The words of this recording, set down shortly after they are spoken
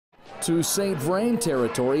to St. Vrain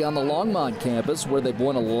territory on the Longmont campus, where they've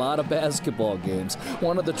won a lot of basketball games.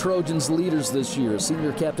 One of the Trojans' leaders this year,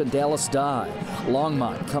 senior captain Dallas Dye.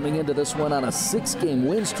 Longmont coming into this one on a 6-game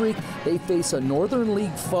win streak. They face a Northern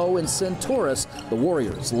League foe in Centaurus, the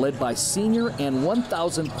Warriors, led by senior and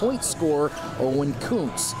 1,000-point scorer Owen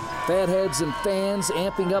Kuntz. Fatheads and fans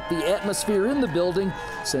amping up the atmosphere in the building.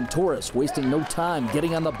 Centaurus wasting no time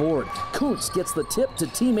getting on the board. Kuntz gets the tip to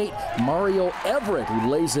teammate Mario Everett, who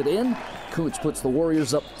lays it in. Kuntz puts the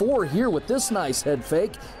Warriors up 4 here with this nice head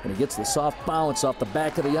fake, and he gets the soft bounce off the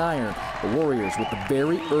back of the iron. The Warriors with the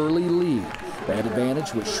very early lead. That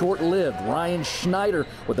advantage was short-lived. Ryan Schneider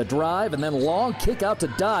with a drive and then long kick out to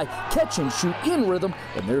Dye. Catch and shoot in rhythm,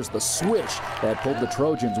 and there's the swish. That pulled the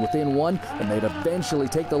Trojans within 1, and they'd eventually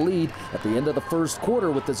take the lead at the end of the first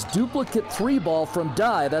quarter with this duplicate 3-ball from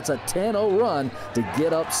Dye. That's a 10-0 run to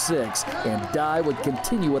get up 6, and Dye would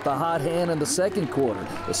continue with the hot hand in the second quarter.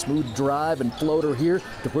 A smooth drive and floater here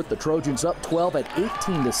to put the Trojans up 12 at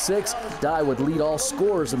 18-6. Dye would lead all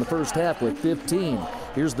scorers in the first half with 15.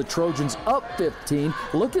 Here's the Trojans up 15.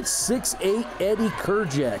 Look at 6'8" Eddie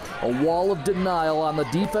Kerjak. A wall of denial on the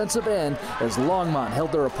defensive end as Longmont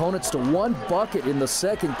held their opponents to 1 bucket in the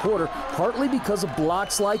second quarter, partly because of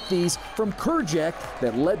blocks like these from Kerjak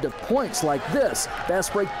that led to points like this.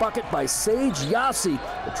 Fast break bucket by Sage Yassi.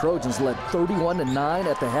 The Trojans led 31-9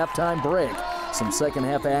 at the halftime break. Some second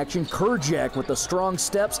half action. Kerjak with the strong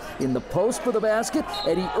steps in the post for the basket.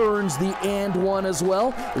 Eddie earns the and one as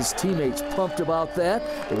well. His teammates pumped about that.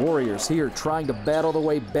 The Warriors here trying to battle their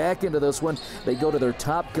way back into this one. They go to their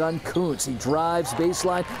top gun, Kuntz. He drives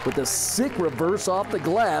baseline with a sick reverse off the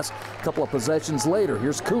glass. A couple of possessions later,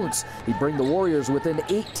 here's Kuntz. He'd bring the Warriors within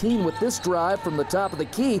 18 with this drive from the top of the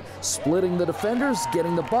key, splitting the defenders,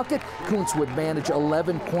 getting the bucket. Kuntz would manage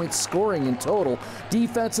 11 points scoring in total.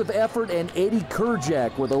 Defensive effort and Eddie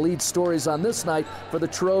Kerjak were the lead stories on this night for the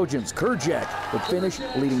Trojans. Kerjak would finish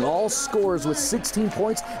leading all scorers with 16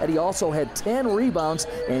 points, and he also had 10 rebounds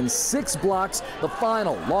and 6 blocks. The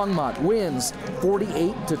final, Longmont wins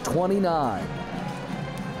 48-29.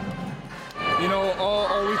 You know,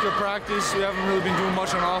 all week of practice, we haven't really been doing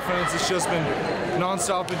much on offense. It's just been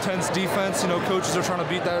nonstop, intense defense. You know, coaches are trying to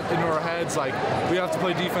beat that into our heads. Like, we have to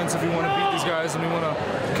play defense if we want to beat these guys, and we want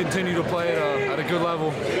to continue to play at a good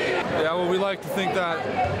level. Yeah, well, we like to think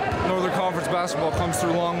that Northern Conference basketball comes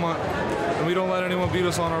through Longmont, and we don't let anyone beat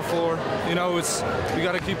us on our floor. You know, we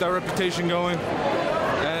got to keep that reputation going,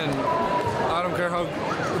 and I don't care how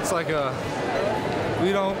it's like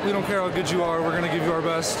we don't care how good you are. We're going to give you our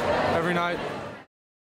best every night.